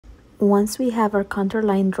Once we have our contour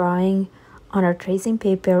line drawing on our tracing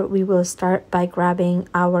paper, we will start by grabbing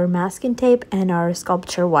our masking tape and our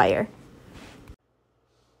sculpture wire.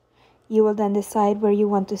 You will then decide where you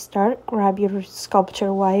want to start, grab your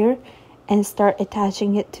sculpture wire, and start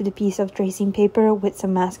attaching it to the piece of tracing paper with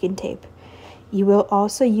some masking tape. You will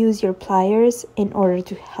also use your pliers in order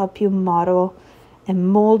to help you model and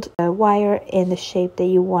mold the wire in the shape that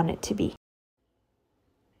you want it to be.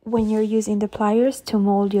 When you're using the pliers to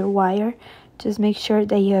mold your wire, just make sure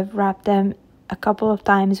that you have wrapped them a couple of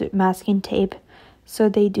times with masking tape so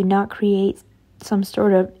they do not create some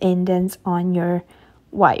sort of indents on your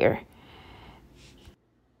wire.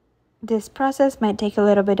 This process might take a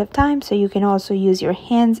little bit of time, so you can also use your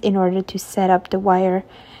hands in order to set up the wire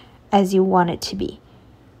as you want it to be.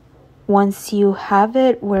 Once you have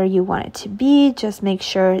it where you want it to be, just make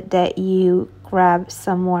sure that you grab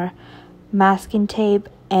some more masking tape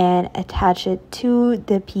and attach it to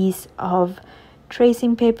the piece of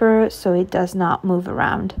tracing paper so it does not move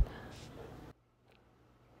around.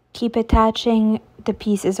 Keep attaching the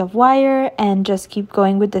pieces of wire and just keep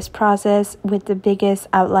going with this process with the biggest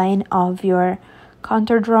outline of your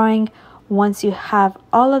contour drawing. Once you have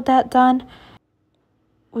all of that done,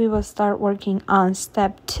 we will start working on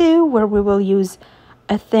step 2, where we will use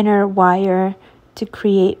a thinner wire to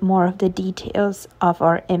create more of the details of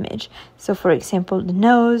our image. So for example, the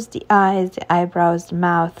nose, the eyes, the eyebrows, the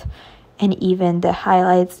mouth, and even the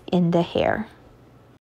highlights in the hair.